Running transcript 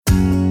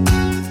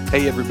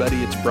Hey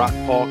everybody, it's Brock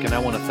Paulk, and I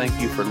want to thank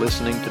you for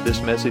listening to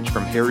this message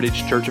from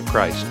Heritage Church of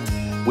Christ.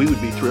 We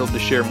would be thrilled to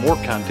share more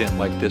content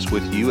like this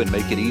with you and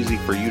make it easy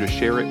for you to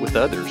share it with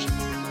others.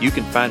 You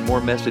can find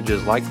more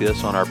messages like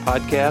this on our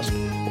podcast,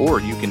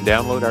 or you can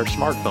download our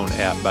smartphone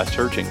app by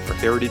searching for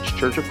Heritage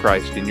Church of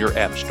Christ in your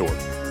app store.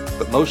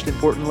 But most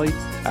importantly,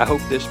 I hope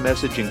this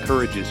message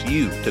encourages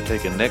you to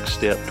take a next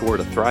step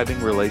toward a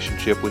thriving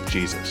relationship with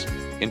Jesus.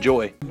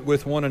 Enjoy.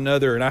 With one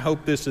another, and I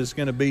hope this is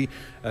going to be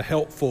a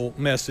helpful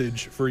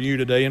message for you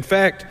today. In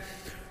fact,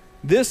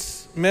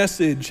 this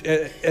message,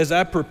 as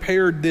I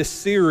prepared this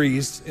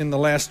series in the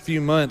last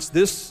few months,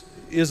 this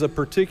is a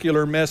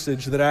particular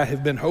message that I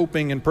have been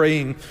hoping and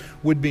praying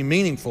would be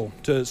meaningful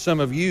to some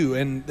of you,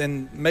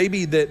 and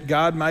maybe that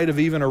God might have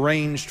even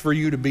arranged for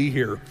you to be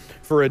here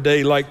for a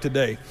day like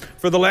today.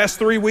 For the last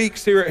 3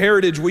 weeks here at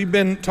Heritage, we've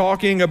been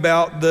talking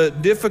about the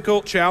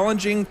difficult,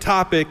 challenging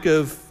topic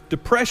of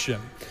depression.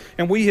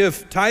 And we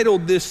have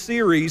titled this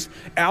series,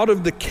 Out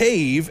of the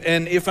Cave,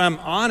 and if I'm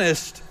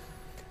honest,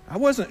 I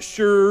wasn't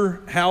sure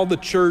how the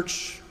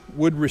church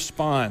would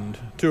respond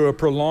to a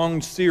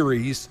prolonged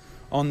series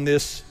on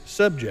this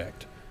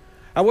subject.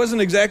 I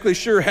wasn't exactly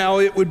sure how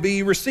it would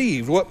be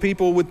received, what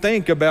people would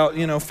think about,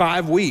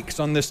 5 weeks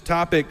on this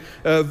topic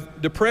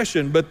of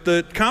depression. But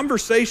the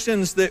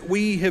conversations that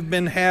we have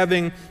been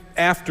having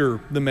after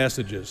the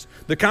messages,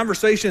 the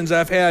conversations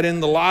I've had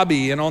in the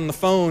lobby and on the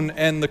phone,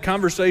 and the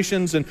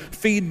conversations and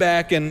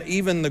feedback and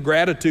even the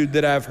gratitude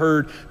that I've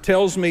heard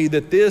tells me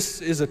that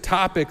this is a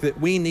topic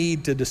that we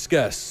need to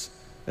discuss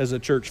as a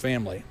church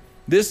family.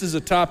 This is a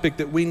topic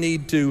that we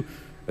need to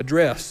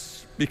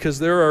address because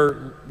there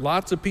are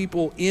lots of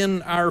people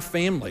in our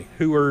family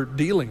who are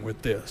dealing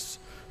with this,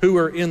 who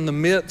are in the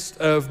midst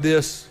of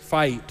this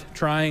fight,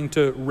 trying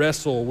to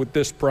wrestle with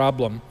this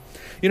problem.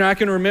 I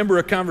can remember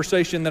a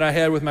conversation that I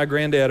had with my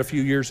granddad a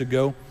few years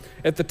ago.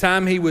 At the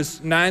time, he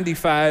was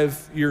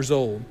 95 years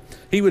old.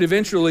 He would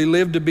eventually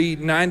live to be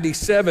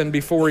 97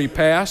 before he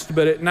passed,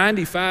 but at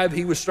 95,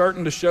 he was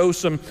starting to show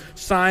some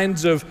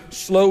signs of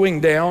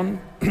slowing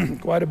down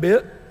quite a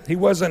bit. He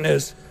wasn't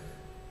as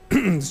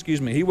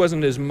he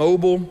wasn't as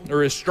mobile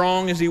or as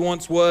strong as he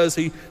once was.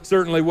 He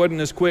certainly wasn't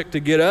as quick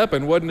to get up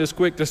and wasn't as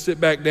quick to sit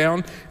back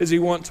down as he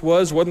once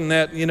was. Wasn't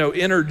that,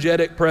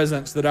 energetic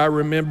presence that I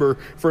remember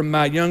from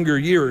my younger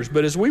years.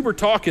 But as we were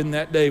talking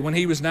that day when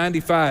he was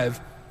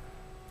 95,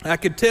 I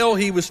could tell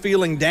he was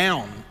feeling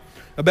down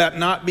about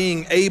not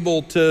being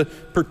able to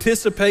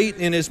participate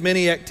in as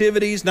many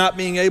activities, not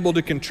being able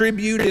to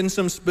contribute in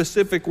some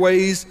specific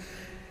ways.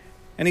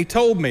 And he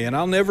told me, and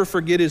I'll never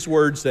forget his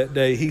words that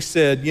day, he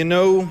said,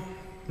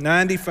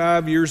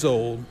 95 years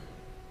old,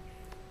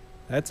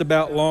 that's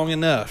about long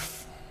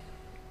enough.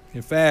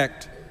 In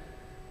fact,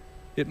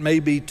 it may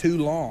be too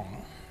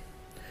long.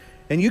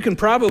 And you can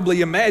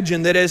probably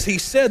imagine that as he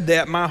said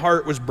that, my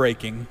heart was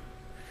breaking.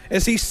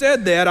 As he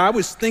said that, I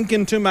was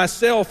thinking to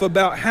myself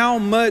about how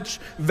much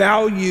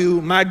value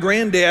my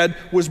granddad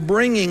was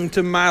bringing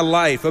to my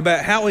life,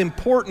 about how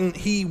important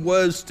he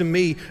was to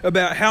me,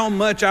 about how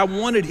much I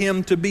wanted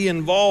him to be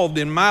involved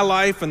in my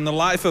life and the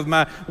life of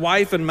my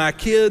wife and my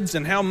kids,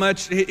 and how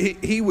much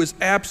he was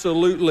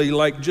absolutely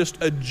like just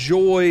a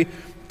joy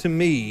to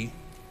me.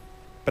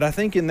 But I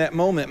think in that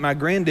moment, my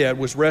granddad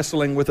was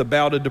wrestling with a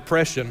bout of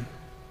depression.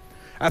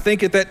 I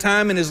think at that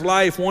time in his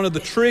life, one of the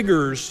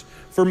triggers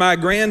for my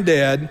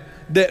granddad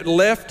that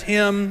left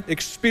him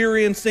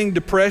experiencing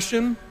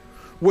depression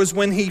was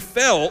when he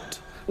felt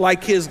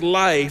like his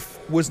life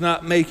was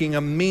not making a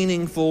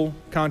meaningful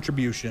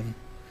contribution.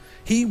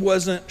 He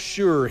wasn't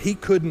sure, he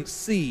couldn't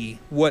see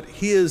what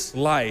his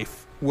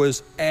life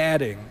was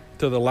adding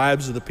to the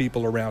lives of the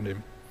people around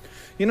him.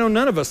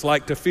 None of us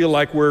like to feel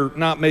like we're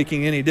not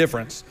making any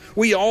difference.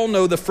 We all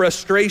know the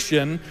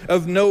frustration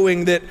of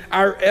knowing that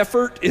our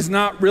effort is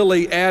not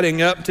really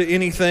adding up to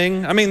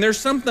anything. There's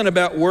something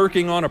about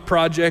working on a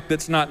project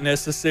that's not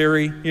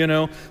necessary,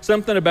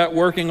 something about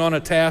working on a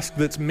task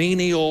that's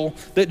menial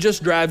that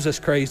just drives us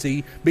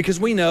crazy because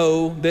we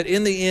know that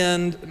in the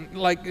end,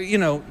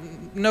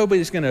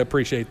 nobody's going to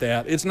appreciate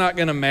that. It's not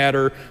going to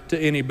matter to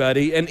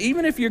anybody. And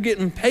even if you're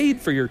getting paid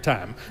for your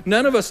time,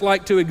 none of us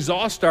like to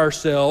exhaust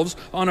ourselves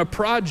on a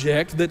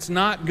project that's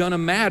not going to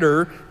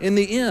matter in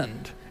the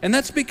end. And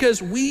that's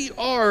because we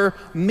are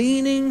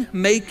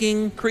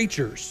meaning-making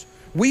creatures.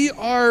 We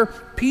are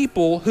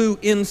people who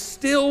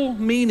instill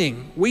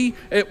meaning. We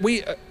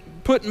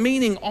put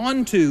meaning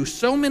onto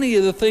so many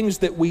of the things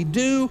that we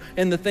do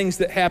and the things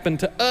that happen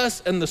to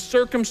us and the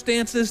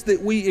circumstances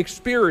that we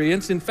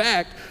experience. In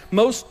fact,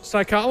 most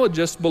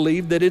psychologists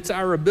believe that it's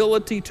our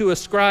ability to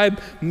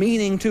ascribe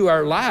meaning to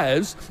our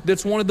lives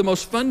that's one of the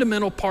most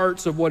fundamental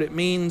parts of what it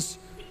means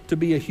to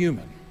be a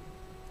human.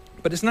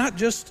 But it's not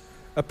just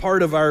a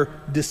part of our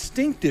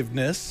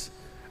distinctiveness.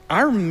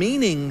 Our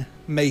meaning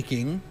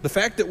making, the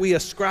fact that we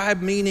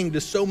ascribe meaning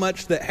to so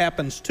much that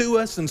happens to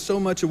us and so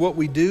much of what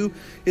we do,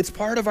 it's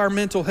part of our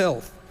mental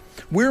health.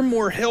 We're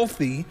more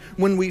healthy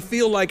when we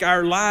feel like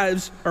our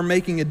lives are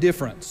making a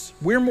difference.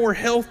 We're more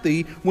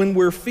healthy when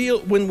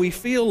we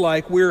feel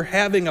like we're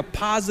having a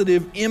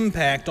positive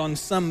impact on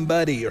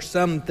somebody or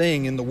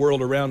something in the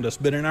world around us.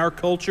 But in our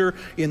culture,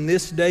 in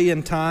this day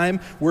and time,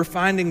 we're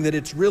finding that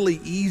it's really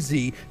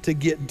easy to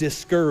get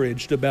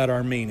discouraged about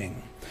our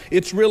meaning.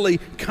 It's really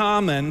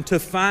common to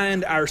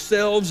find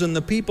ourselves and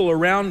the people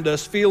around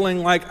us feeling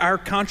like our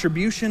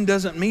contribution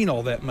doesn't mean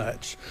all that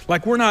much.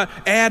 Like we're not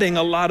adding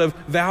a lot of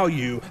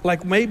value.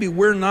 Like maybe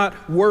we're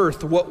not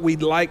worth what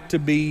we'd like to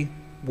be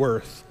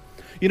worth.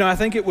 You know, I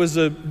think it was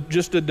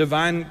just a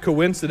divine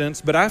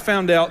coincidence, but I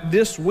found out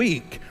this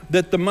week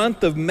that the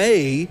month of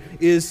May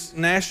is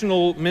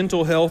National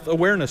Mental Health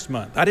Awareness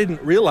Month. I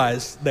didn't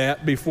realize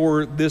that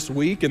before this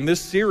week, and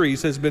this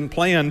series has been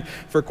planned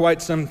for quite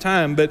some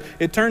time, but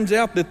it turns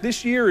out that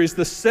this year is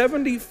the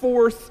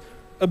 74th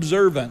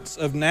observance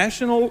of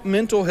National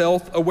Mental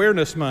Health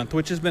Awareness Month,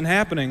 which has been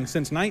happening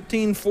since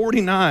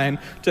 1949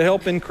 to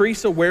help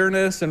increase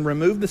awareness and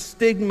remove the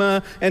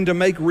stigma and to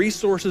make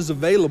resources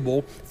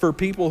available for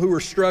people who are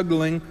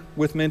struggling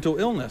with mental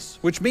illness,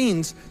 which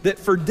means that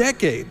for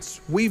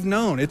decades we've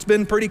known, it's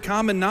been pretty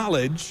common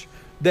knowledge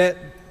that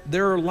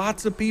there are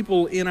lots of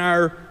people in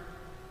our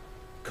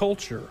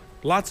culture,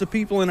 lots of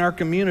people in our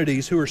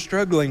communities who are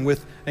struggling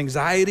with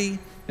anxiety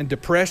and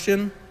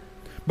depression.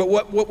 But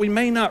what we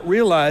may not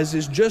realize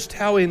is just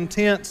how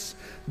intense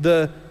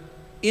the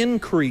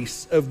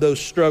increase of those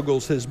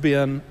struggles has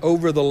been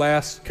over the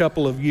last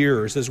couple of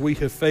years as we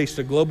have faced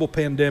a global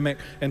pandemic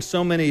and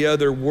so many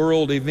other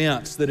world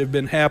events that have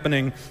been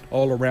happening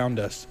all around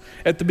us.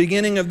 At the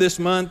beginning of this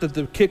month, at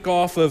the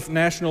kickoff of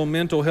National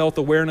Mental Health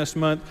Awareness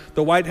Month,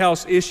 the White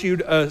House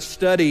issued a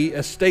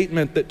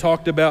statement that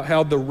talked about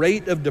how the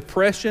rate of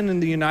depression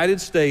in the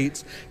United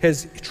States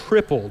has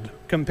tripled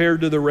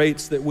compared to the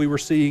rates that we were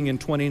seeing in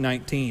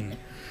 2019.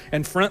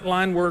 And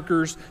frontline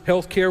workers,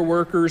 healthcare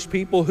workers,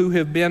 people who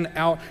have been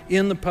out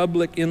in the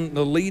public in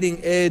the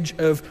leading edge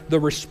of the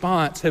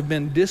response have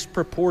been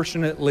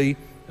disproportionately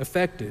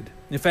affected.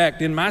 In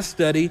fact, in my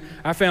study,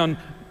 I found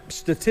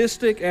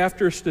statistic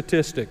after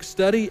statistic,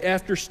 study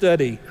after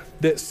study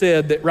that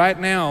said that right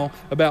now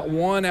about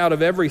 1 out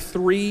of every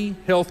 3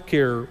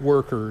 healthcare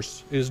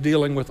workers is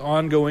dealing with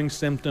ongoing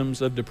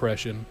symptoms of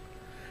depression.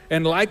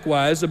 And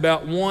likewise,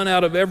 about 1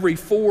 out of every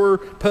 4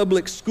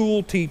 public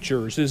school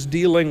teachers is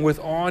dealing with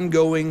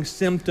ongoing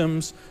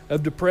symptoms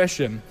of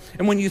depression.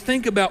 And when you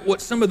think about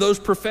what some of those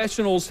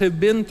professionals have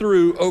been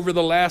through over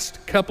the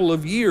last couple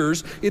of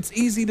years, it's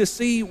easy to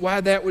see why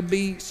that would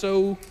be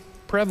so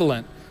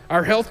prevalent.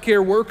 Our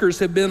healthcare workers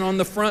have been on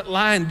the front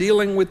line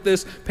dealing with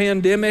this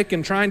pandemic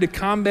and trying to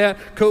combat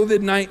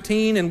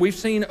COVID-19, and we've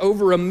seen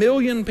over 1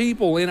 million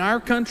people in our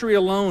country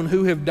alone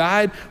who have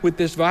died with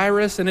this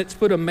virus, and it's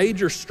put a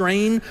major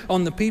strain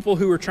on the people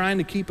who are trying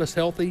to keep us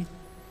healthy.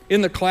 In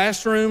the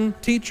classroom,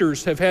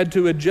 teachers have had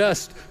to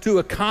adjust to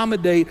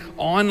accommodate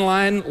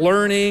online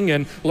learning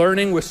and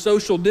learning with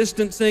social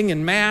distancing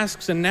and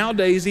masks. And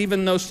nowadays,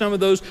 even though some of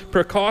those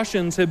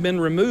precautions have been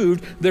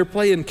removed, they're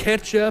playing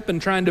catch up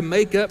and trying to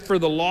make up for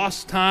the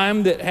lost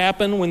time that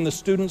happened when the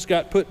students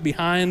got put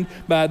behind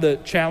by the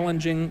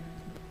challenging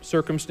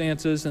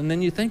circumstances. And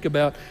then you think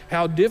about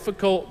how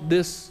difficult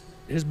this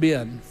has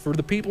been for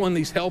the people in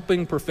these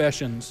helping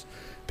professions.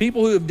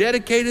 People who have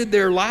dedicated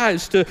their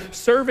lives to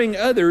serving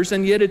others,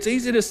 and yet it's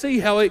easy to see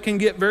how it can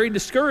get very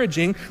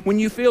discouraging when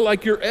you feel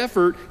like your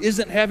effort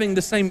isn't having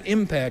the same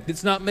impact.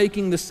 It's not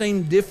making the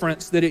same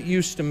difference that it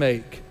used to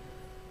make.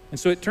 And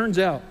so it turns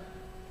out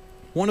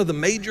one of the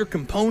major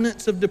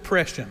components of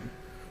depression,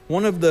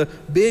 one of the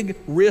big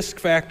risk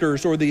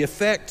factors or the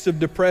effects of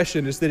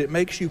depression is that it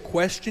makes you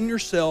question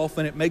yourself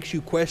and it makes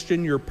you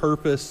question your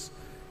purpose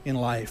in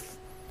life.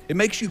 It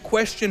makes you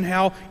question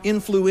how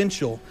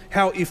influential,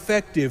 how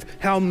effective,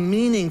 how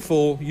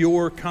meaningful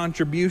your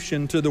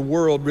contribution to the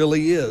world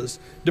really is.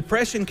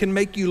 Depression can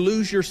make you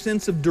lose your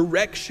sense of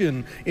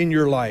direction in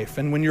your life.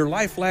 And when your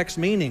life lacks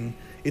meaning,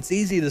 it's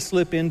easy to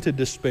slip into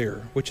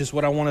despair, which is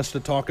what I want us to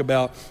talk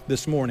about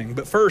this morning.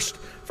 But first,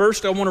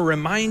 I want to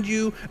remind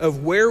you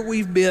of where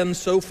we've been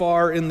so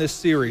far in this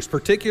series.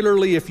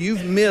 Particularly if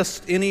you've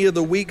missed any of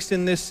the weeks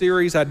in this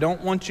series, I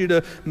don't want you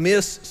to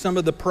miss some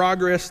of the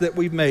progress that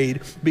we've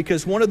made,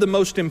 because one of the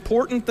most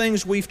important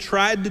things we've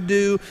tried to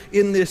do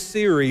in this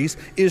series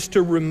is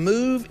to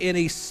remove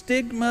any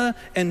stigma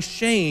and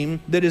shame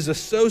that is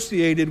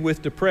associated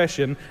with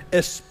depression,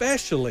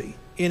 especially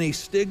any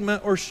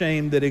stigma or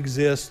shame that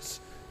exists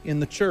in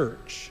the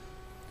church.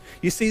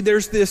 You see,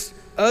 there's this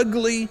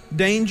ugly,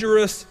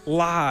 dangerous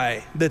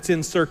lie that's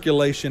in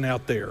circulation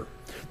out there.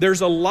 There's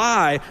a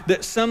lie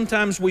that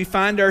sometimes we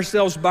find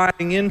ourselves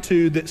buying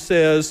into that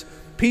says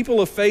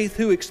people of faith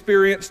who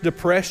experience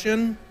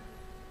depression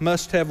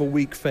must have a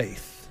weak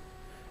faith.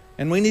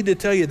 And we need to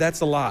tell you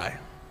that's a lie,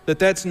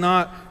 that's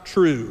not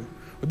true.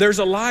 There's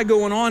a lie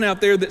going on out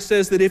there that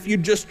says that if you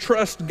just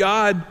trust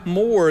God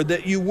more,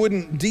 that you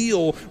wouldn't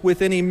deal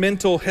with any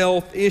mental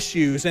health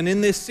issues. And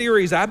in this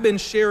series, I've been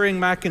sharing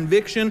my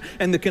conviction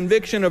and the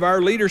conviction of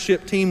our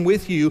leadership team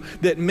with you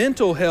that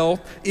mental illness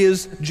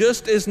is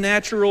just as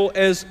natural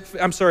as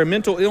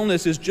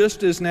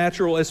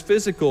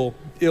physical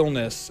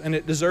illness, and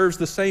it deserves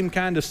the same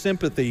kind of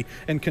sympathy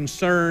and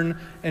concern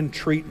and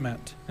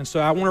treatment. And so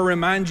I want to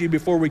remind you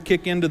before we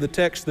kick into the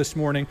text this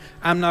morning,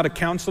 I'm not a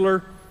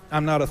counselor.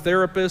 I'm not a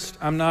therapist.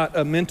 I'm not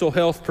a mental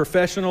health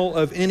professional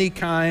of any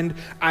kind.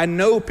 I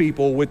know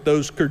people with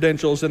those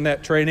credentials and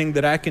that training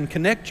that I can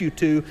connect you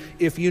to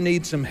if you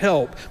need some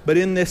help. But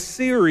in this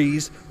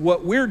series,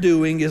 what we're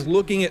doing is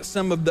looking at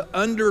some of the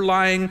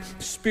underlying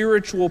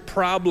spiritual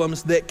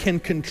problems that can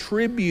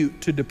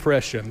contribute to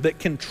depression, that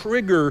can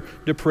trigger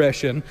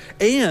depression.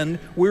 And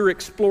we're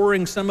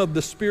exploring some of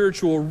the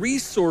spiritual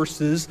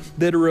resources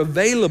that are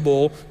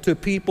available to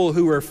people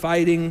who are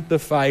fighting the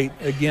fight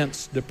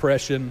against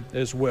depression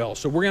as well.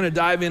 So we're going to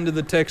dive into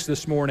the text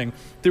this morning.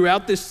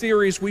 Throughout this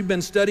series, we've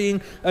been studying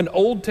an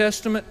Old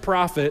Testament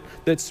prophet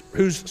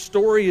whose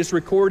story is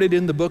recorded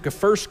in the book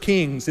of 1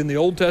 Kings in the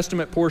Old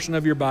Testament portion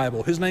of your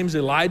Bible. His name's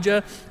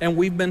Elijah, and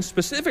we've been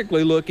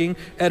specifically looking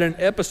at an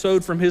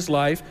episode from his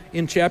life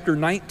in chapter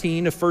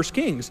 19 of 1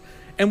 Kings.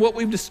 And what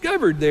we've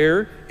discovered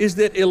there is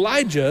that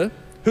Elijah,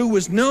 who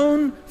was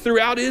known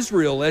throughout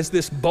Israel as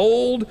this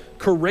bold,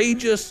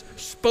 courageous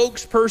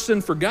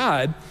spokesperson for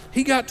God,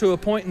 he got to a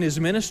point in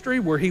his ministry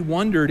where he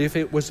wondered if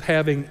it was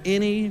having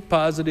any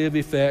positive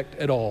effect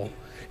at all.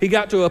 He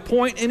got to a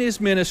point in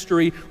his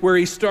ministry where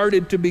he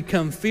started to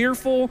become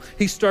fearful.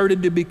 He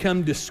started to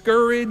become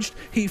discouraged.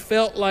 He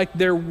felt like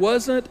there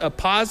wasn't a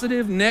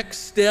positive next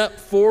step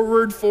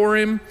forward for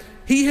him.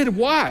 He had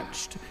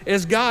watched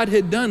as God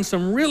had done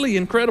some really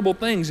incredible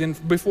things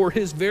before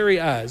his very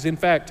eyes. In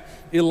fact,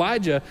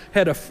 Elijah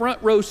had a front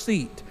row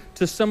seat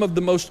to some of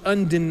the most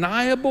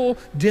undeniable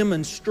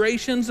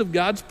demonstrations of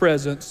God's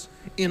presence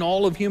in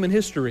all of human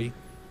history.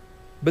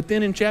 But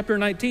then in chapter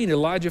 19,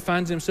 Elijah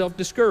finds himself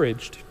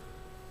discouraged.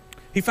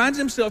 He finds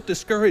himself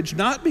discouraged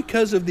not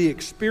because of the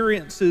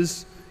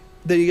experiences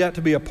that he got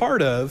to be a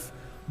part of,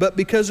 but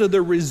because of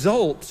the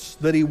results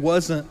that he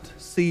wasn't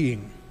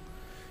seeing.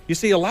 You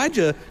see,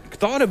 Elijah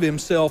thought of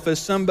himself as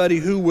somebody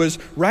who was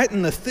right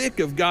in the thick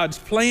of God's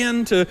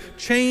plan to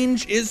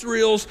change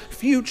Israel's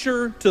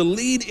future, to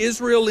lead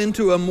Israel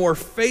into a more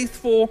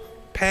faithful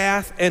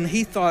path. And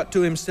he thought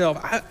to himself,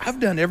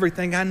 I've done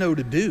everything I know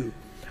to do.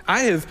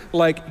 I have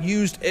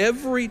used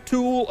every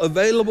tool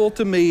available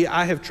to me.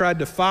 I have tried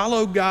to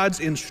follow God's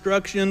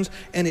instructions,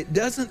 and it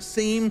doesn't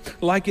seem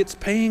like it's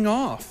paying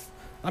off.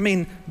 I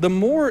mean, the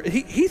more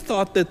he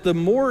thought that the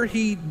more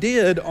he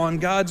did on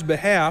God's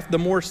behalf, the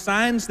more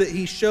signs that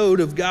he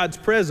showed of God's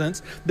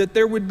presence, that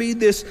there would be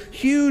this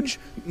huge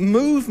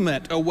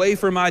movement away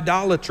from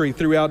idolatry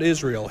throughout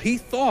Israel. He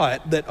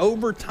thought that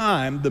over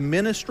time, the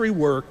ministry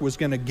work was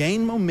going to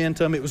gain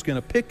momentum, it was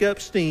going to pick up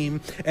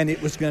steam, and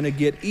it was going to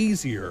get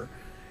easier.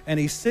 And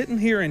he's sitting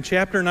here in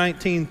chapter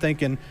 19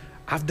 thinking,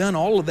 I've done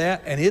all of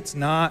that, and it's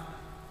not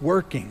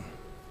working.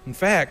 In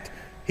fact,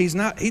 he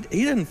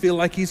doesn't feel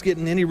like he's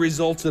getting any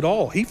results at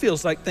all. He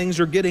feels like things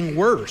are getting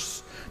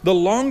worse. The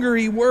longer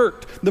he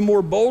worked, the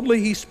more boldly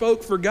he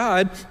spoke for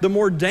God, the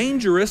more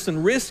dangerous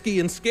and risky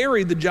and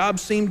scary the job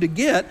seemed to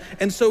get.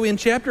 And so in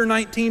chapter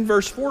 19,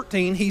 verse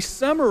 14, he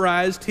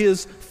summarized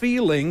his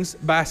feelings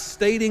by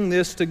stating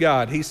this to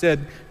God. He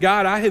said,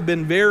 God, I have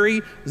been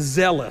very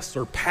zealous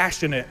or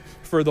passionate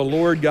for the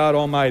Lord God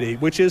Almighty,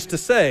 which is to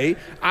say,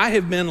 I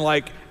have been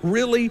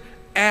really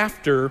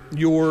after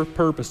your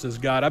purposes,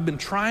 God. I've been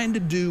trying to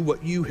do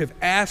what you have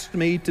asked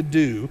me to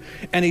do.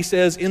 And he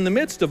says, in the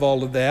midst of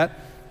all of that,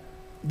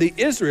 the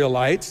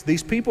Israelites,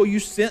 these people you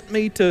sent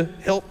me to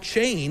help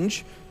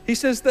change, he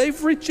says,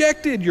 they've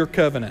rejected your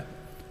covenant.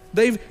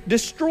 They've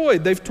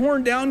destroyed, they've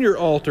torn down your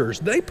altars.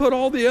 They put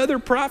all the other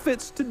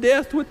prophets to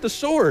death with the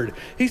sword.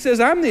 He says,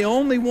 I'm the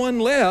only one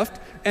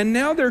left, and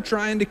now they're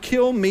trying to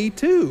kill me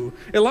too.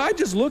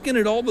 Elijah's looking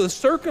at all the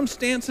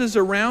circumstances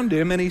around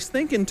him, and he's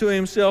thinking to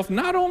himself,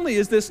 not only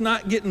is this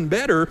not getting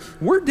better,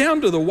 we're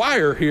down to the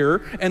wire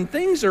here, and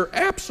things are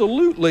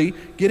absolutely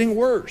getting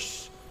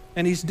worse.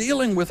 And he's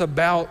dealing with a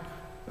bout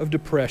of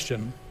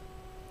depression.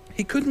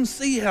 He couldn't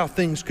see how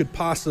things could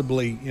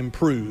possibly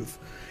improve.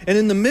 And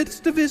in the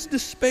midst of his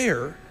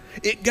despair,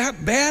 it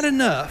got bad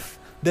enough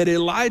that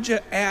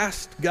Elijah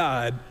asked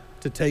God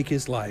to take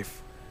his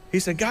life. He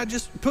said, God,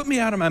 just put me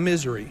out of my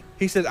misery.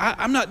 He said,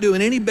 I'm not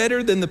doing any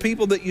better than the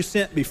people that you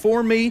sent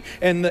before me.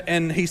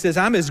 And he says,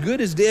 I'm as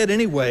good as dead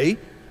anyway,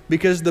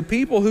 because the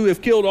people who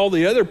have killed all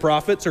the other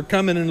prophets are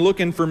coming and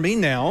looking for me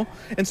now.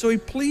 And so he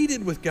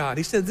pleaded with God.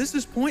 He said, this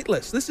is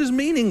pointless. This is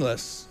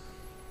meaningless.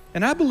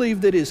 And I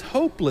believe that his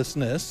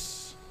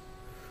hopelessness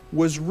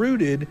was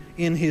rooted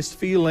in his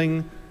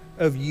feeling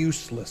of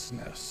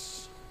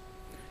uselessness.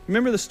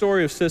 Remember the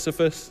story of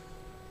Sisyphus?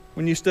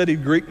 When you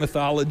studied Greek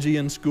mythology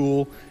in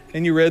school,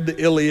 and you read the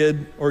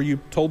Iliad, or you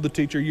told the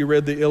teacher you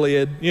read the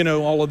Iliad,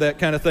 all of that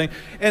kind of thing.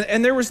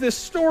 And there was this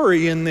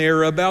story in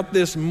there about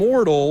this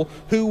mortal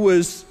who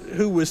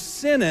was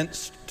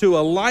sentenced to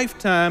a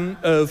lifetime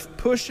of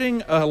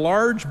pushing a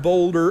large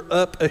boulder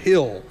up a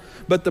hill.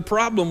 But the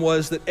problem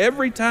was that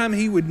every time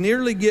he would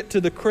nearly get to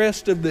the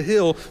crest of the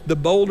hill, the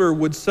boulder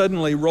would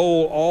suddenly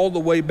roll all the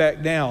way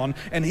back down,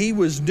 and he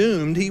was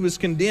doomed, he was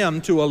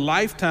condemned to a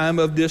lifetime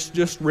of this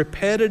just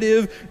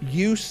repetitive,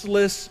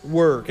 useless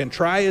work. And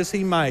try as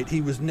he might, he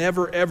was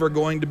never ever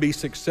going to be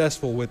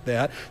successful with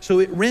that. So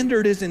it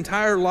rendered his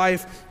entire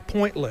life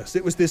pointless.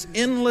 It was this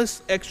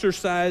endless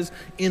exercise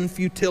in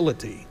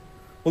futility.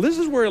 Well, this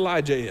is where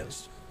Elijah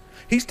is.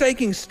 He's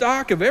taking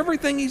stock of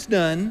everything he's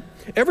done,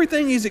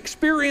 everything he's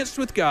experienced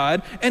with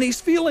God, and he's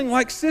feeling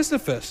like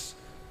Sisyphus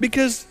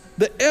because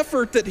the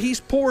effort that he's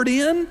poured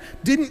in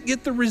didn't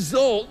get the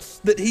results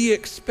that he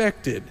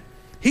expected.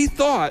 He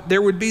thought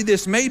there would be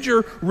this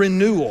major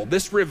renewal,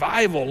 this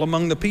revival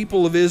among the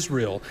people of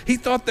Israel. He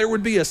thought there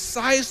would be a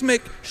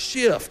seismic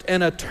shift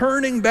and a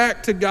turning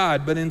back to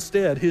God, but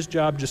instead his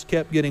job just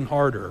kept getting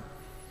harder.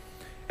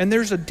 And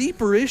there's a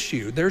deeper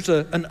issue. There's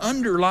an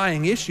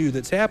underlying issue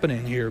that's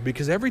happening here,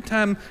 because every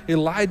time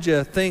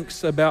Elijah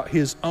thinks about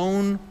his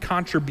own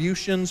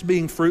contributions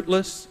being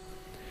fruitless,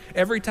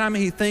 every time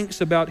he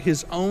thinks about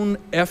his own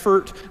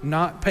effort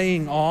not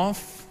paying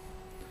off,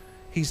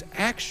 he's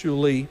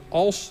actually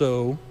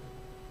also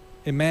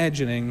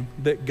imagining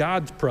that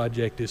God's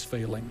project is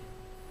failing.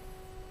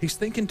 He's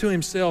thinking to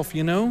himself,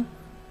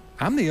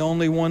 I'm the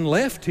only one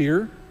left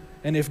here,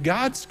 and if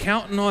God's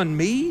counting on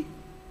me,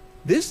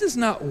 this is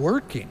not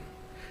working.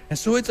 And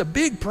so it's a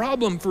big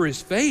problem for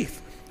his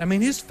faith.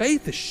 His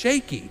faith is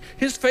shaky.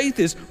 His faith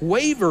is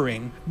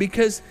wavering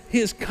because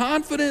his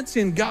confidence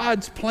in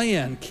God's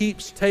plan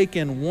keeps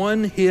taking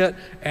one hit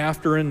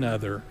after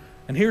another.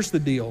 And here's the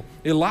deal.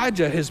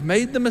 Elijah has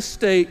made the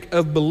mistake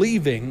of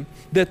believing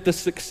that the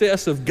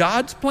success of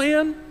God's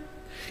plan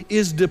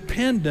is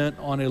dependent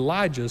on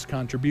Elijah's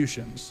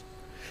contributions.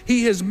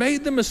 He has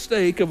made the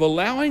mistake of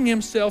allowing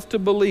himself to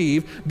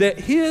believe that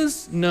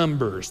his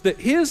numbers,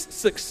 that his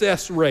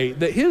success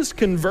rate, that his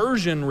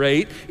conversion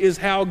rate is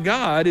how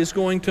God is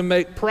going to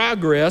make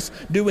progress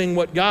doing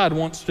what God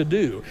wants to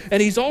do.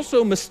 And he's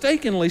also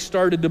mistakenly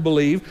started to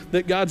believe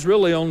that God's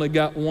really only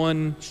got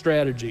one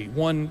strategy,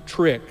 one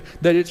trick,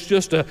 that it's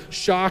just a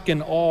shock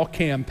and awe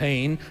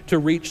campaign to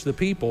reach the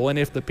people. And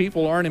if the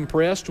people aren't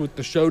impressed with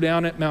the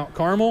showdown at Mount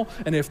Carmel,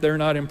 and if they're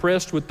not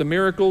impressed with the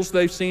miracles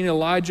they've seen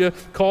Elijah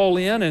call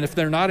in, and if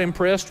they're not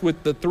impressed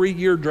with the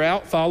 3-year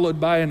drought followed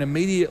by an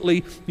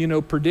immediately,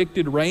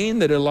 predicted rain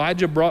that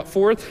Elijah brought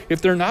forth,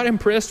 if they're not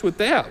impressed with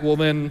that, well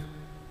then,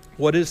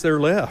 what is there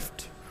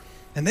left?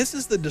 And this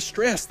is the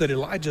distress that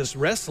Elijah's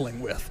wrestling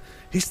with.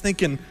 He's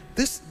thinking,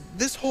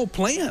 this whole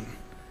plan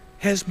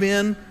has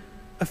been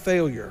a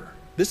failure.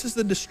 This is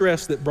the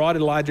distress that brought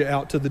Elijah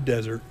out to the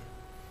desert.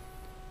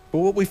 But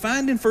what we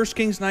find in 1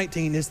 Kings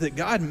 19 is that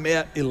God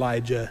met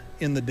Elijah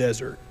in the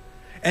desert.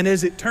 And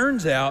as it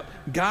turns out,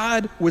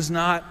 God was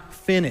not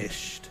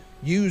finished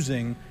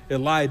using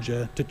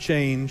Elijah to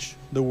change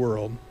the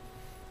world.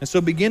 And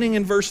so beginning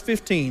in verse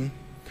 15,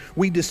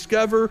 we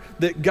discover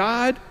that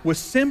God was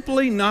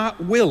simply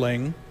not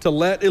willing to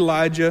let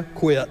Elijah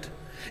quit.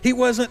 He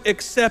wasn't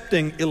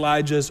accepting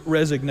Elijah's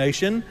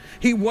resignation.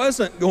 He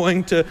wasn't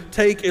going to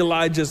take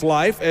Elijah's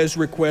life as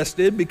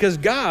requested because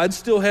God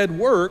still had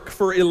work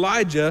for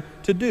Elijah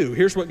to do.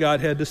 Here's what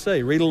God had to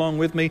say. Read along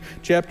with me.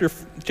 Chapter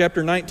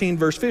 19,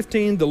 verse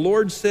 15. The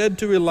Lord said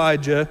to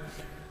Elijah,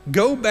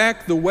 "Go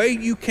back the way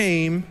you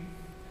came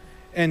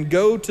and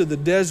go to the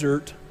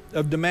desert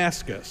of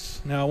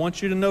Damascus." Now, I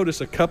want you to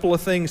notice a couple of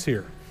things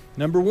here.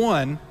 Number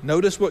one,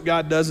 notice what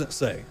God doesn't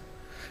say.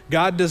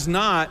 God does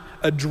not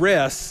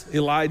address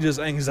Elijah's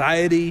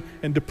anxiety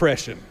and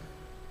depression.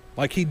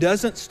 Like he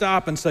doesn't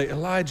stop and say,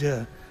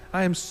 "Elijah,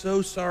 I am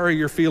so sorry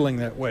you're feeling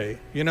that way."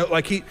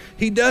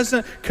 He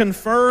doesn't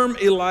confirm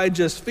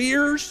Elijah's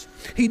fears.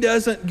 He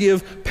doesn't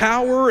give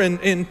power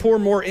and pour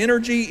more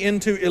energy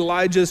into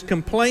Elijah's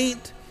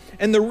complaint.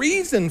 And the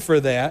reason for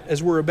that,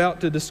 as we're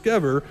about to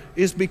discover,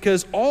 is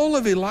because all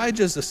of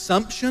Elijah's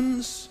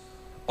assumptions,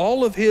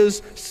 all of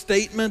his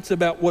statements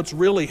about what's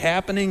really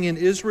happening in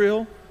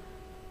Israel,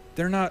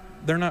 they're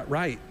not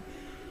right.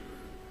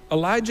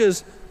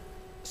 Elijah's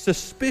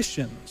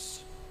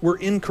suspicions were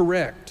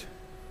incorrect.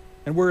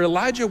 And where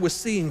Elijah was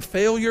seeing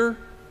failure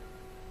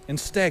and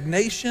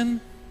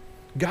stagnation,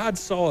 God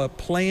saw a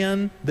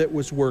plan that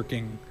was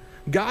working.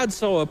 God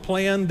saw a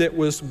plan that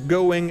was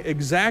going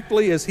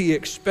exactly as he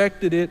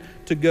expected it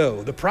to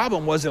go. The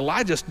problem was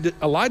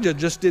Elijah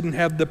just didn't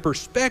have the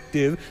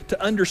perspective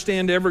to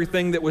understand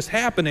everything that was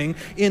happening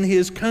in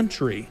his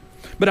country.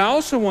 But I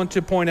also want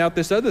to point out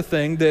this other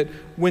thing, that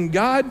when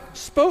God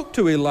spoke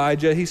to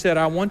Elijah, he said,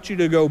 "I want you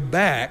to go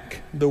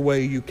back the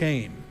way you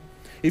came."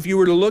 If you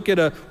were to look at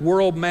a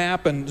world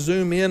map and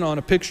zoom in on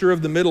a picture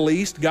of the Middle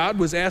East, God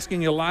was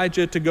asking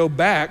Elijah to go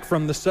back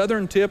from the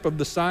southern tip of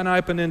the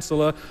Sinai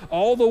Peninsula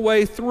all the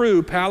way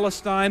through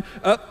Palestine,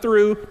 up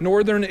through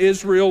northern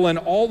Israel, and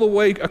all the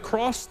way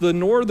across the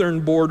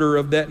northern border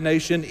of that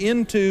nation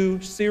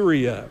into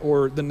Syria,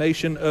 or the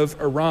nation of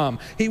Aram.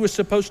 He was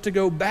supposed to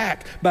go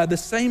back by the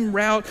same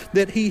route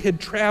that he had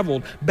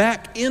traveled,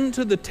 back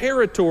into the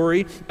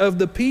territory of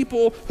the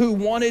people who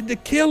wanted to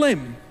kill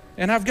him.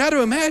 And I've got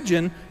to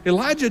imagine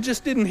Elijah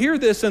just didn't hear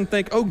this and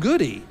think, oh,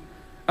 goody.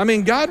 I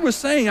mean, God was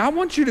saying, I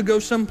want you to go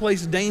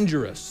someplace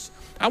dangerous.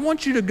 I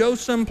want you to go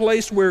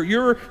someplace where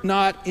you're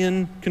not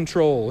in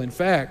control. In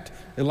fact,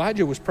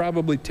 Elijah was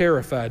probably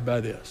terrified by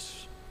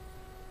this.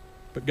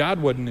 But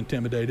God wasn't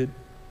intimidated.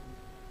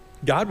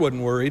 God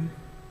wasn't worried.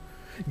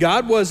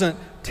 God wasn't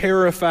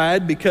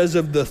terrified because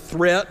of the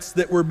threats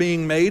that were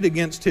being made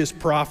against his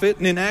prophet.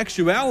 And in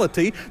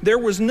actuality, there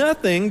was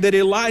nothing that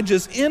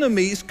Elijah's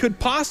enemies could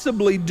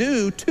possibly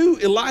do to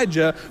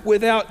Elijah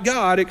without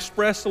God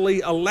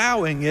expressly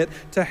allowing it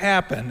to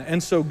happen.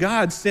 And so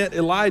God sent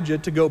Elijah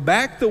to go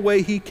back the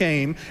way he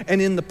came.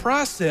 And in the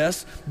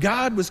process,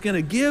 God was going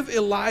to give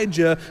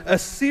Elijah a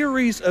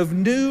series of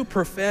new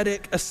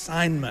prophetic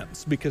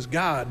assignments because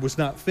God was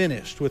not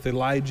finished with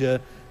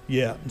Elijah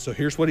yet. And so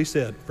here's what he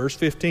said, verse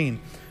 15.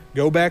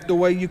 Go back the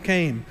way you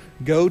came.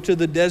 Go to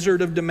the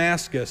desert of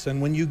Damascus,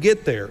 and when you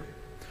get there,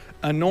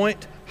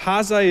 anoint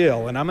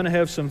Hazael. And I'm going to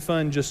have some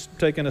fun just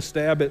taking a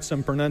stab at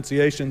some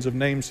pronunciations of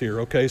names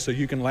here, okay, so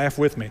you can laugh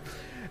with me.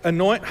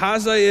 Anoint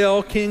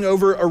Hazael, king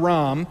over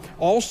Aram.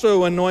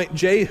 Also anoint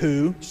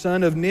Jehu,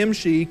 son of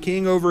Nimshi,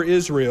 king over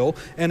Israel.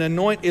 And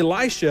anoint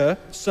Elisha,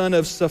 son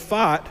of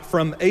Shaphat,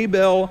 from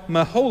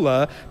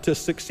Abel-Meholah, to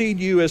succeed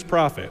you as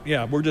prophet.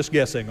 Yeah, we're just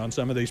guessing on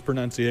some of these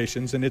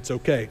pronunciations, and it's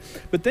okay.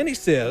 But then he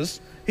says,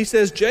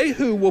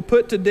 Jehu will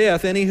put to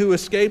death any who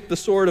escape the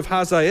sword of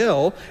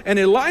Hazael, and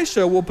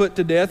Elisha will put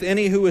to death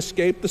any who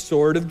escape the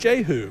sword of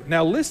Jehu.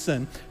 Now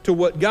listen to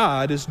what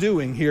God is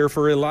doing here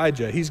for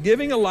Elijah. He's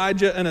giving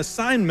Elijah an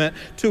assignment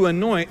to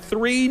anoint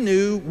 3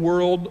 new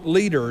world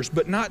leaders,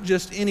 but not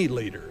just any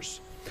leaders.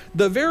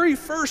 The very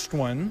first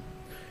one,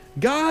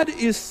 God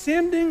is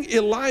sending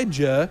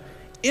Elijah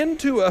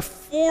into a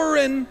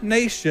foreign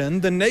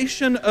nation, the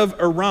nation of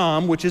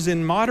Aram, which is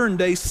in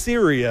modern-day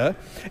Syria.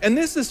 And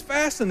this is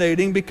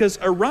fascinating because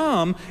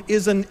Aram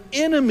is an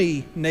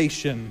enemy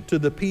nation to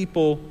the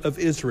people of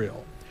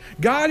Israel.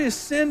 God is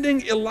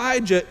sending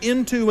Elijah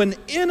into an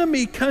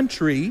enemy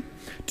country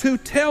to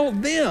tell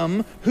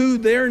them who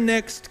their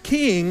next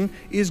king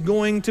is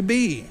going to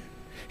be.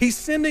 He's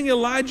sending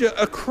Elijah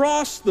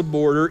across the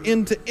border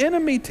into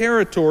enemy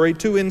territory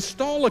to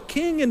install a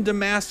king in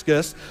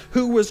Damascus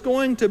who was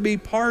going to be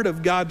part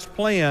of God's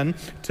plan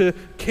to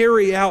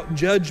carry out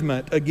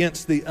judgment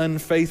against the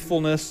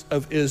unfaithfulness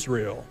of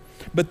Israel.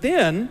 But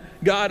then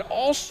God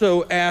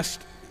also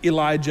asked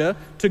Elijah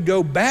to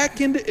go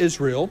back into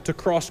Israel, to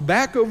cross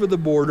back over the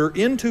border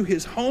into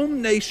his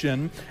home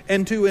nation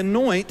and to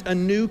anoint a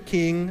new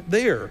king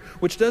there,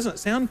 which doesn't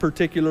sound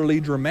particularly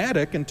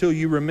dramatic until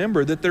you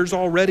remember that there's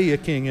already a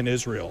king in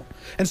Israel.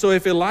 And so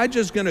if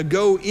Elijah's going to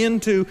go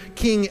into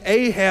King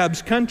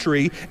Ahab's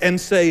country and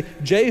say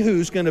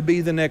Jehu's going to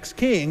be the next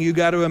king, you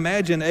got to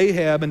imagine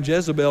Ahab and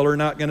Jezebel are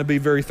not going to be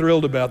very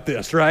thrilled about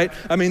this, right?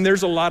 I mean,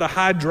 there's a lot of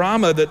high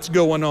drama that's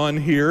going on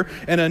here,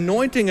 and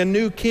anointing a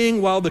new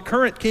king while the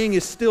current king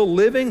is still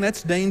living,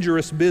 that's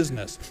dangerous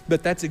business.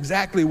 But that's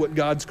exactly what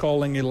God's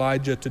calling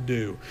Elijah to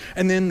do.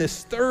 And then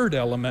this third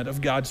element of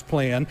God's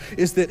plan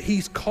is that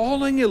he's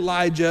calling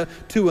Elijah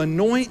to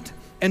anoint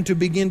and to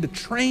begin to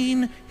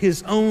train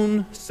his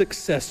own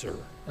successor,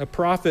 a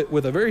prophet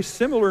with a very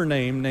similar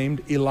name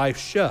named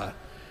Elisha.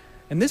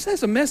 And this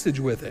has a message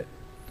with it,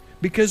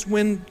 because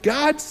when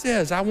God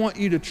says, I want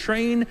you to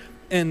train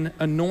and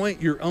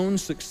anoint your own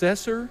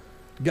successor,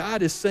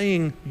 God is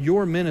saying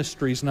your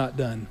ministry's not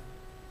done.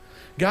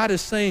 God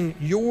is saying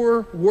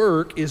your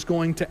work is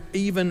going to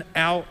even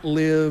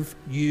outlive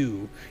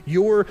you.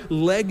 Your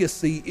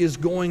legacy is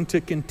going to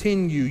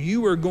continue.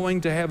 You are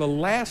going to have a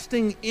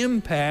lasting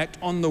impact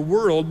on the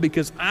world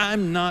because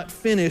I'm not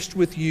finished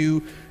with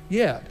you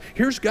yet.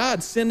 Here's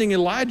God sending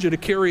Elijah to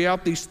carry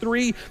out these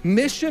 3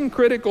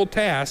 mission-critical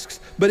tasks,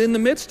 but in the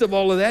midst of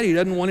all of that, he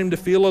doesn't want him to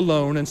feel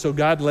alone, and so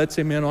God lets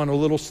him in on a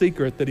little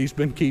secret that he's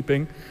been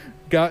keeping.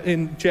 God,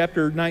 in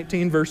chapter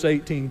 19, verse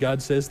 18,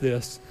 God says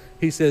this.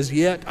 He says,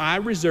 yet I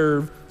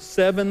reserve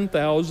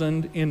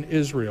 7,000 in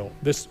Israel.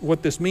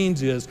 What this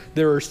means is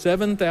there are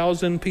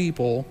 7,000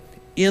 people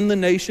in the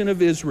nation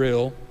of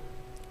Israel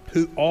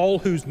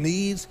whose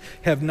knees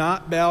have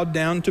not bowed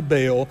down to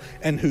Baal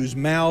and whose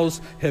mouths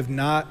have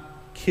not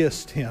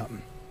kissed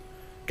him.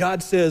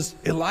 God says,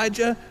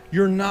 Elijah,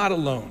 you're not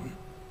alone.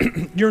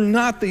 You're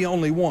not the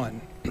only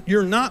one.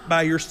 You're not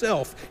by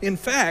yourself. In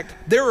fact,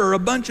 there are a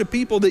bunch of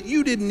people that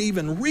you didn't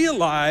even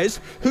realize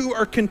who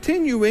are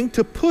continuing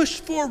to push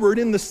forward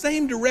in the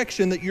same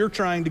direction that you're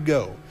trying to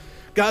go.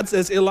 God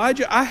says,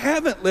 Elijah, I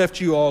haven't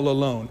left you all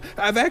alone.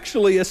 I've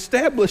actually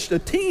established a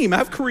team.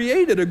 I've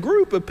created a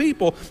group of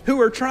people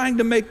who are trying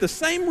to make the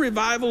same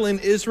revival in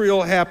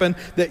Israel happen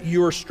that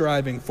you're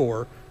striving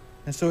for.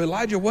 And so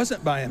Elijah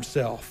wasn't by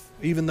himself,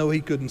 even though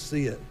he couldn't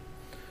see it.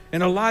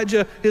 And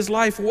Elijah, his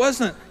life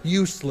wasn't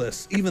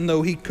useless, even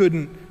though he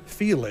couldn't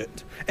feel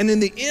it. And in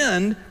the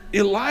end,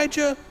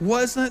 Elijah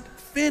wasn't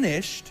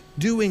finished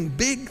doing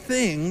big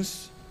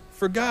things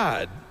for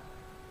God.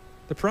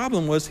 The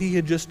problem was he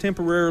had just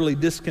temporarily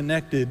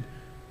disconnected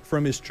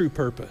from his true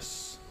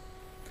purpose.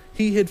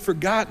 He had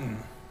forgotten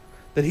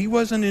that he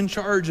wasn't in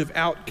charge of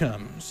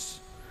outcomes.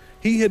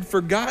 He had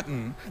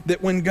forgotten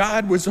that when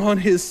God was on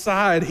his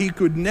side, he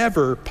could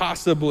never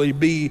possibly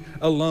be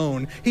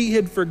alone. He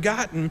had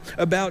forgotten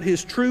about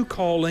his true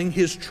calling,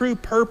 his true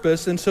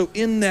purpose, and so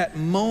in that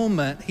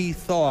moment, he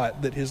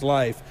thought that his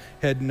life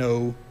had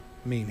no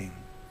meaning.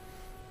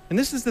 And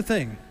this is the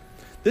thing.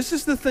 This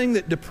is the thing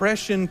that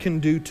depression can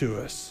do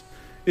to us.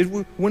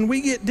 When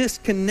we get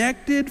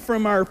disconnected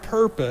from our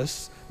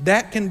purpose,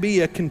 that can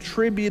be a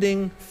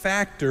contributing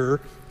factor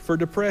for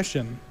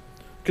depression.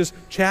 Because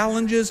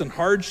challenges and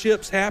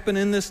hardships happen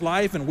in this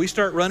life, and we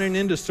start running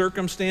into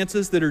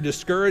circumstances that are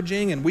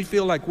discouraging, and we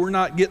feel like we're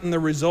not getting the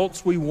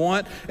results we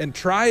want, and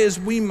try as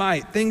we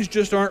might, things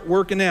just aren't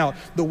working out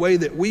the way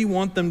that we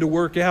want them to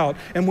work out.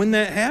 And when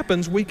that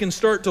happens, we can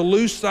start to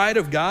lose sight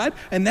of God,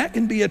 and that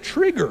can be a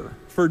trigger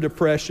for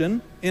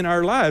depression in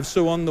our lives.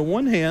 So on the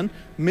one hand,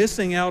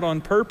 missing out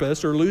on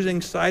purpose or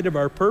losing sight of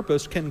our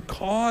purpose can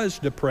cause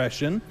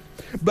depression.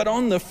 But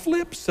on the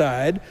flip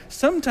side,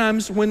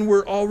 sometimes when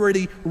we're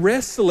already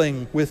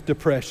wrestling with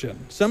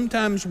depression,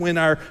 sometimes when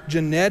our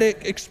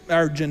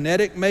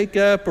genetic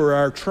makeup or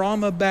our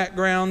trauma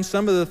background,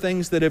 some of the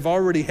things that have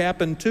already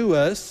happened to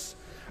us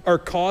are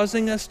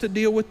causing us to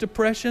deal with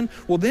depression,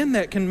 well, then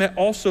that can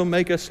also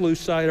make us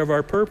lose sight of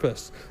our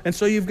purpose. And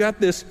so you've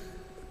got this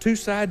two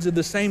sides of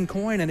the same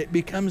coin, and it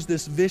becomes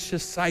this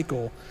vicious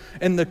cycle.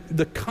 And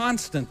the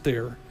constant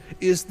there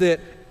is that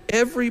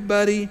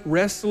everybody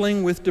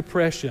wrestling with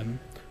depression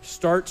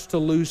starts to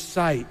lose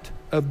sight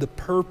of the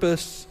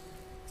purpose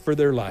for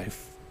their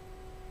life.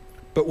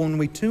 But when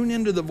we tune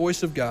into the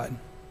voice of God,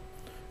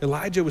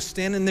 Elijah was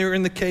standing there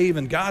in the cave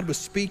and God was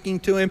speaking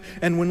to him.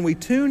 And when we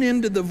tune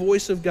into the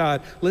voice of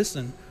God,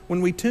 listen, when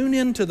we tune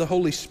into the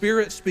Holy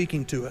Spirit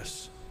speaking to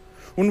us,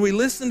 when we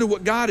listen to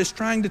what God is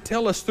trying to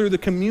tell us through the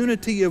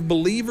community of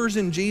believers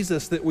in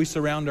Jesus that we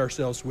surround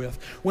ourselves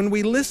with, when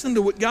we listen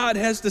to what God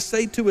has to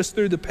say to us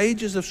through the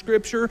pages of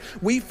Scripture,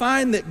 we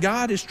find that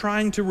God is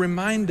trying to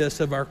remind us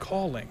of our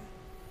calling.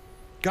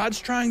 God's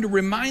trying to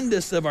remind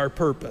us of our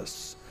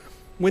purpose.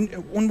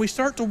 When we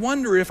start to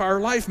wonder if our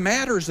life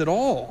matters at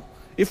all,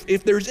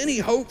 if there's any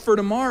hope for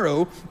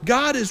tomorrow,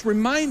 God is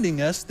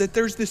reminding us that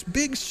there's this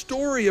big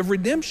story of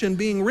redemption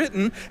being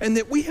written and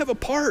that we have a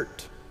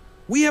part.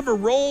 We have a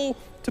role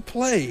to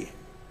play.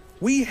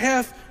 We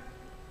have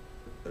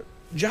a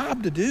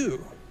job to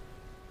do.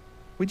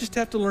 We just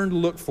have to learn to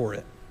look for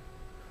it.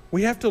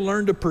 We have to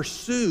learn to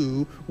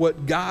pursue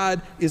what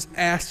God is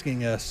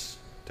asking us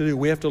to do.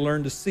 We have to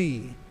learn to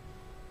see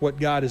what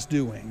God is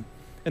doing.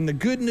 And the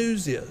good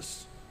news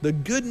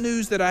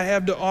that I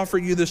have to offer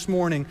you this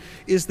morning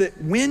is that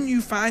when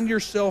you find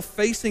yourself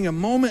facing a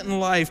moment in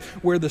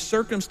life where the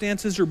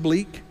circumstances are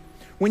bleak,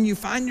 when you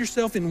find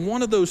yourself in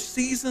one of those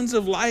seasons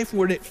of life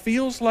where it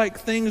feels like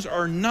things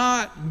are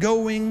not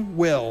going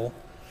well,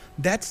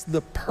 that's the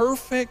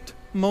perfect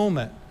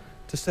moment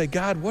to say,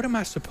 God, what am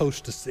I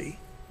supposed to see?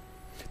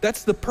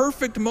 That's the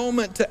perfect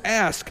moment to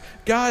ask,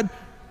 God,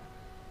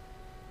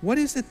 what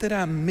is it that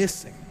I'm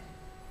missing?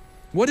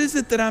 What is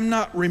it that I'm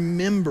not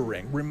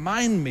remembering?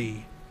 Remind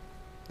me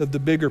of the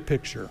bigger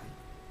picture.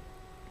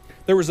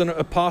 There was an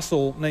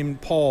apostle named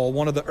Paul,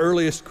 one of the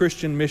earliest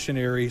Christian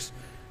missionaries,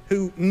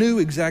 who knew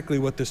exactly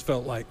what this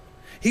felt like.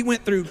 He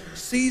went through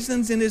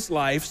seasons in his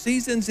life,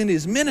 seasons in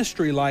his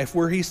ministry life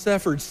where he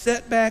suffered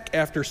setback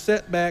after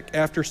setback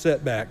after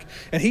setback.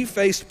 And he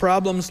faced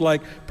problems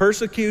like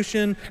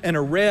persecution and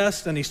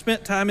arrest, and he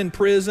spent time in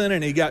prison,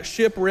 and he got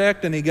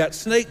shipwrecked, and he got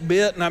snake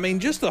bit, and I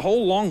mean just a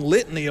whole long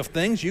litany of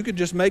things. You could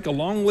just make a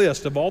long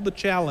list of all the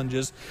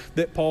challenges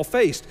that Paul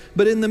faced.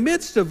 But in the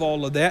midst of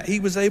all of that, he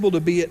was able to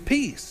be at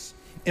peace.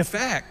 In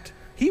fact,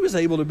 he was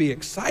able to be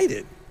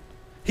excited.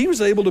 He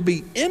was able to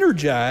be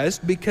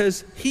energized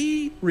because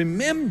he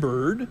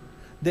remembered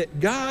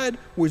that God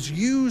was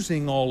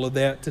using all of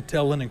that to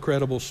tell an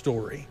incredible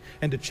story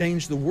and to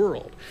change the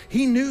world.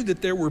 He knew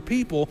that there were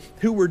people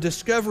who were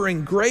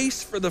discovering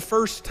grace for the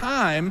first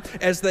time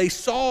as they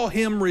saw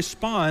him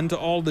respond to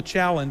all the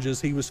challenges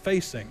he was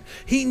facing.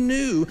 He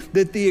knew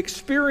that the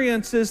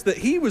experiences that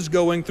he was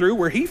going through,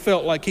 where he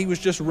felt like he was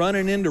just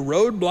running into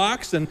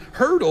roadblocks and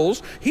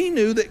hurdles, he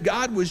knew that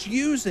God was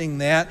using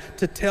that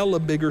to tell a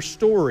bigger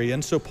story.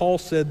 And so Paul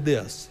said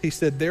this. He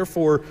said,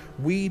 therefore,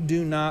 we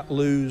do not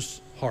lose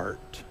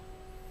heart,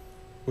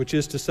 which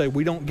is to say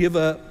we don't give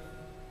up.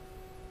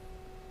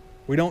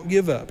 We don't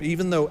give up,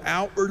 even though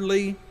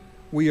outwardly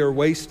we are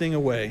wasting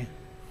away,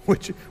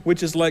 which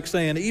is like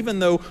saying even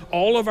though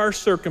all of our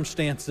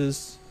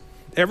circumstances,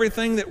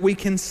 Everything that we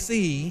can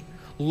see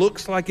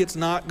looks like it's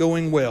not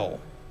going well.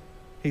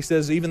 He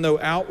says, even though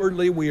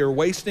outwardly we are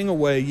wasting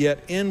away, yet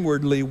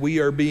inwardly we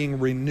are being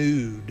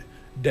renewed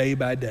day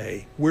by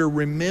day. We're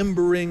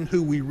remembering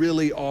who we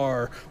really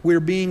are. We're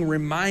being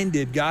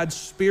reminded. God's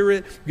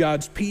Spirit,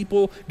 God's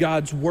people,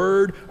 God's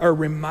Word are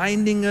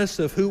reminding us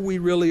of who we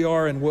really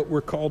are and what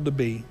we're called to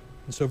be.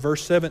 And so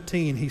verse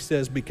 17, he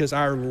says, because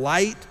our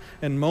light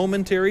and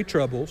momentary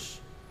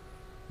troubles,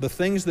 the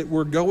things that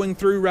we're going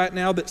through right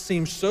now that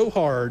seem so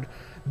hard,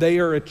 they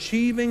are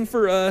achieving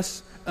for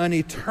us an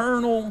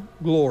eternal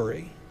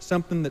glory,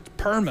 something that's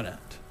permanent,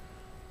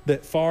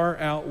 that far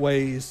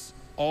outweighs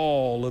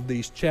all of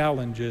these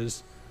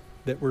challenges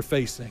that we're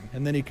facing.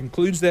 And then he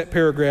concludes that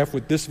paragraph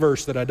with this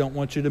verse that I don't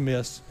want you to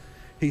miss.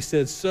 He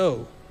says,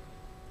 so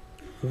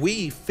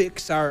we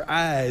fix our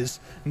eyes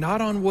not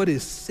on what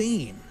is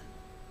seen.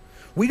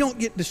 We don't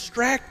get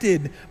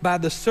distracted by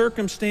the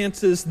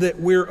circumstances that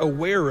we're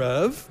aware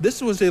of.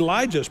 This was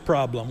Elijah's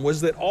problem,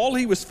 was that all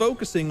he was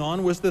focusing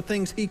on was the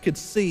things he could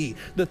see,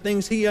 the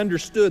things he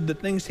understood, the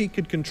things he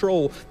could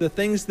control, the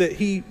things that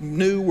he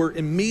knew were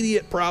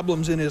immediate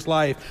problems in his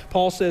life.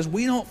 Paul says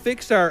we don't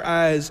fix our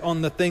eyes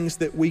on the things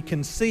that we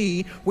can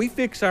see. We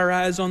fix our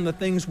eyes on the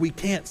things we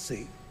can't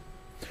see.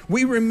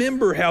 We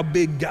remember how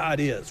big God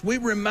is. We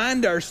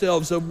remind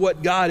ourselves of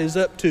what God is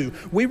up to.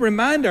 We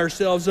remind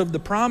ourselves of the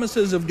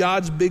promises of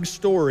God's big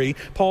story.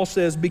 Paul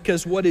says,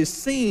 because what is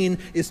seen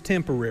is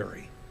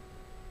temporary.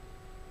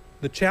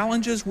 The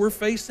challenges we're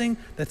facing,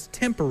 that's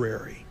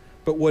temporary.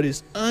 But what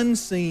is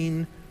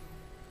unseen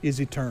is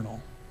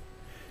eternal.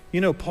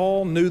 You know,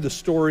 Paul knew the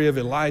story of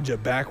Elijah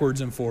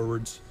backwards and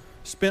forwards.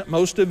 Spent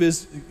most of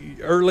his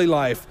early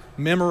life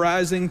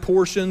memorizing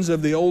portions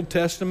of the Old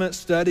Testament,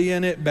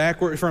 studying it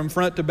backward from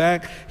front to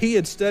back. He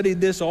had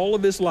studied this all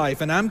of his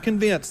life, and I'm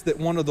convinced that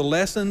one of the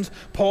lessons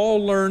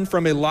Paul learned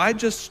from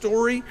Elijah's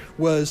story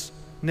was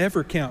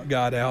never count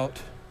God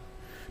out.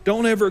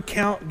 Don't ever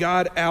count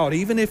God out,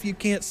 even if you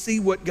can't see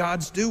what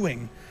God's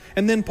doing.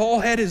 And then Paul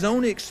had his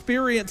own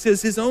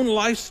experiences, his own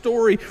life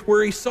story,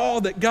 where he saw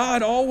that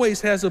God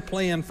always has a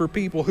plan for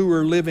people who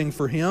are living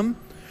for Him.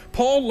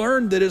 Paul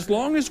learned that as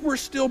long as we're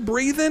still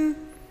breathing,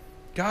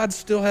 God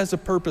still has a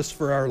purpose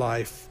for our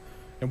life.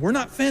 And we're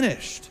not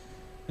finished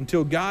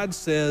until God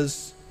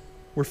says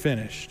we're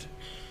finished.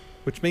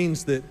 Which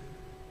means that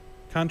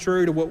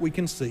contrary to what we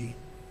can see,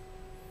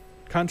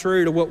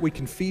 contrary to what we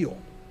can feel,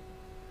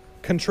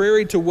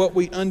 contrary to what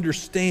we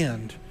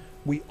understand,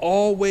 we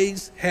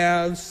always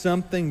have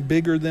something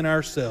bigger than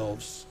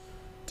ourselves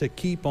to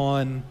keep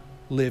on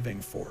living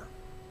for.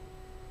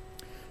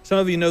 Some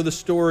of you know the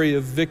story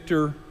of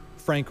Viktor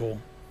Frankl.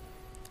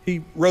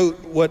 He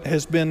wrote what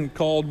has been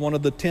called one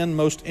of the 10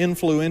 most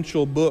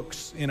influential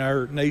books in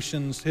our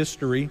nation's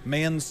history,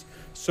 Man's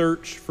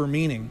Search for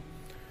Meaning,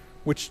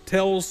 which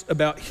tells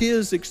about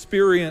his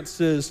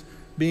experiences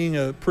being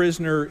a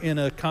prisoner in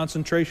a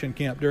concentration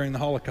camp during the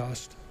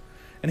Holocaust.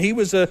 And he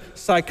was a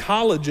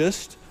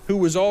psychologist who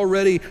was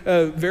already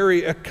a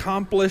very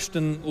accomplished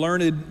and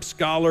learned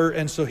scholar,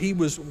 and so he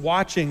was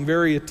watching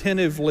very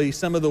attentively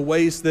some of the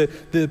ways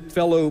that the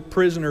fellow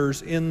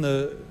prisoners in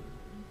the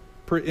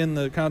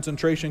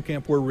concentration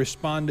camp were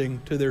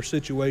responding to their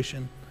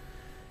situation.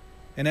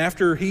 And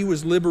after he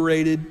was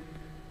liberated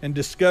and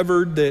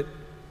discovered that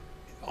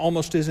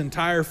almost his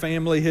entire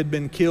family had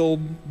been killed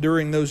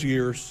during those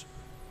years,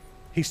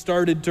 he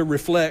started to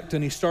reflect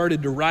and he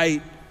started to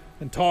write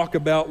and talk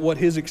about what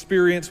his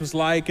experience was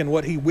like and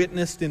what he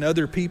witnessed in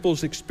other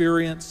people's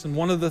experience. And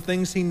one of the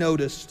things he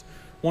noticed,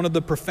 one of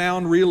the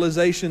profound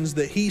realizations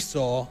that he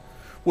saw,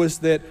 was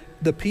that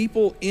the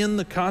people in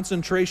the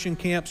concentration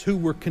camps who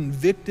were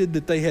convicted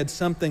that they had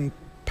something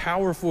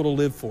powerful to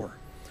live for,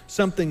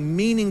 something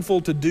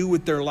meaningful to do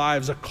with their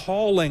lives, a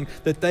calling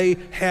that they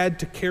had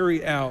to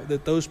carry out,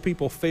 that those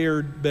people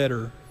fared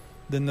better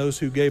than those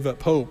who gave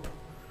up hope,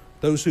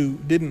 those who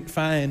didn't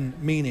find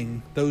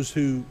meaning, those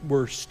who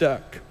were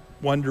stuck,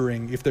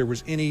 wondering if there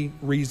was any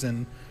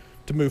reason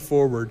to move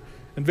forward.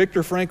 And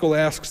Viktor Frankl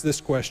asks this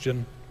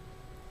question: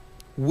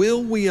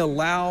 will we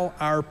allow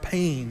our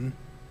pain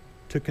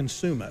to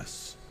consume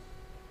us?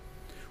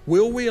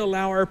 Will we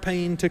allow our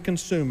pain to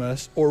consume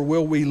us, or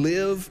will we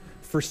live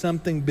for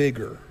something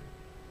bigger,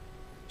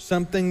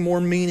 something more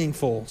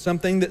meaningful,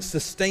 something that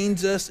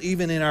sustains us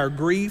even in our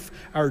grief,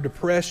 our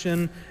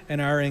depression,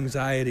 and our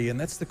anxiety? And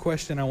that's the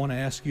question I want to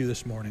ask you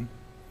this morning.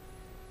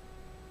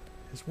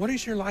 Is what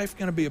is your life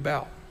going to be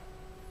about?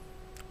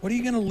 What are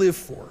you going to live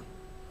for?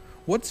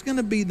 What's going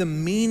to be the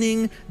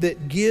meaning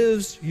that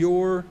gives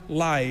your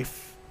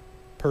life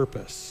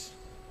purpose?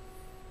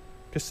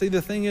 Because see,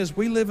 the thing is,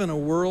 we live in a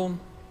world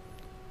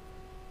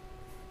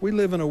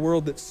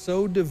that's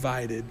so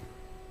divided.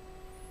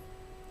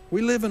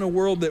 We live in a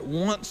world that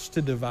wants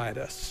to divide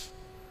us.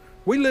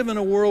 We live in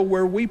a world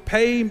where we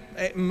pay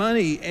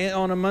money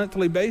on a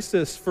monthly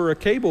basis for a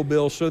cable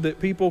bill so that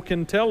people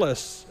can tell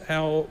us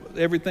how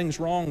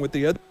everything's wrong with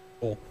the other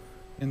people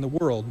in the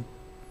world.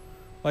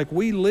 Like,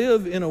 we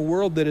live in a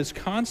world that is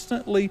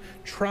constantly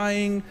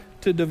trying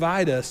to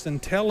divide us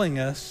and telling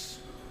us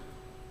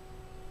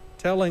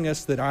telling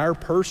us that our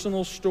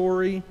personal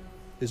story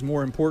is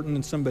more important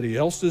than somebody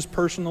else's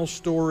personal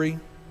story.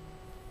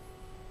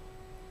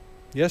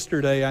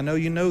 Yesterday, I know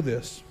you know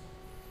this.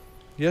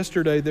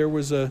 Yesterday, there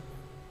was a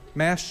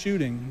mass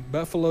shooting,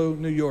 Buffalo,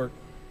 New York.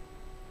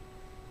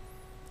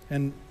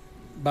 And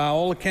by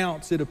all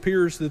accounts, it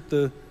appears that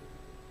the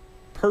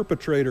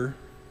perpetrator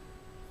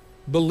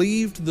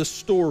believed the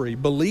story,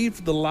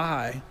 believed the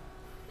lie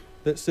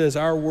that says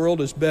our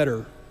world is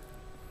better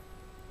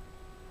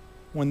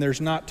when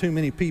there's not too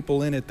many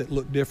people in it that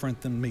look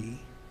different than me.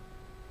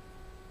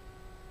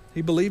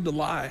 He believed a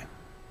lie,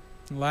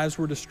 and lives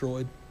were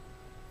destroyed.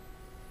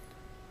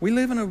 We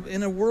live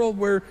in a world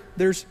where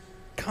there's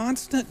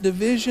constant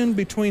division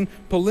between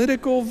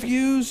political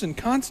views and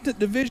constant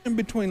division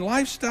between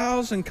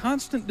lifestyles and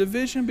constant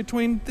division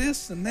between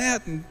this and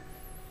that. And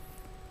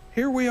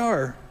here we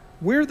are.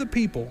 We're the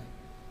people.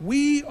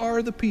 We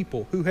are the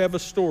people who have a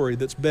story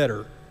that's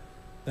better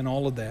than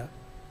all of that.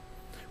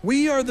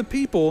 We are the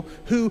people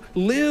who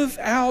live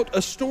out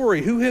a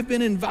story, who have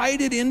been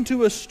invited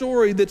into a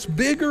story that's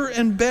bigger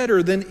and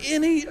better than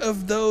any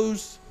of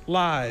those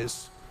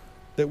lies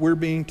that we're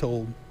being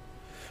told.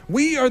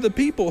 We are the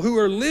people who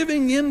are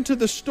living into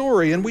the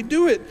story, and we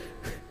do it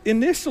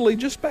initially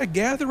just by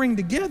gathering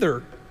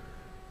together.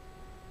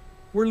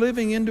 We're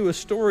living into a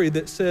story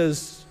that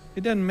says,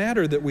 it doesn't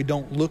matter that we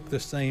don't look the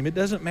same. It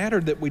doesn't matter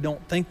that we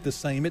don't think the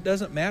same. It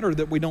doesn't matter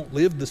that we don't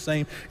live the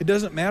same. It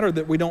doesn't matter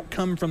that we don't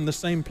come from the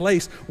same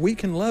place. We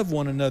can love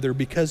one another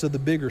because of the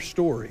bigger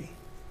story.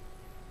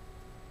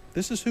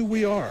 This is who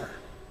we are.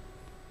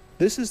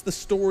 This is the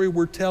story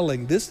we're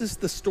telling. This is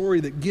the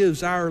story that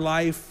gives our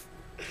life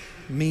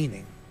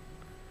meaning.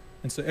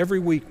 And so every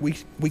week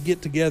we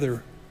get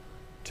together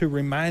to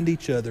remind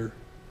each other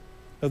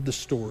of the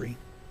story.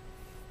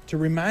 To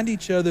remind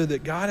each other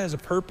that God has a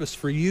purpose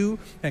for you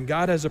and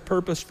God has a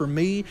purpose for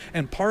me,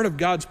 and part of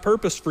God's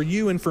purpose for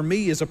you and for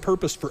me is a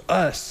purpose for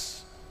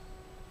us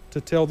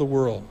to tell the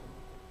world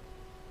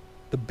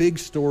the big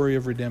story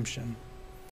of redemption.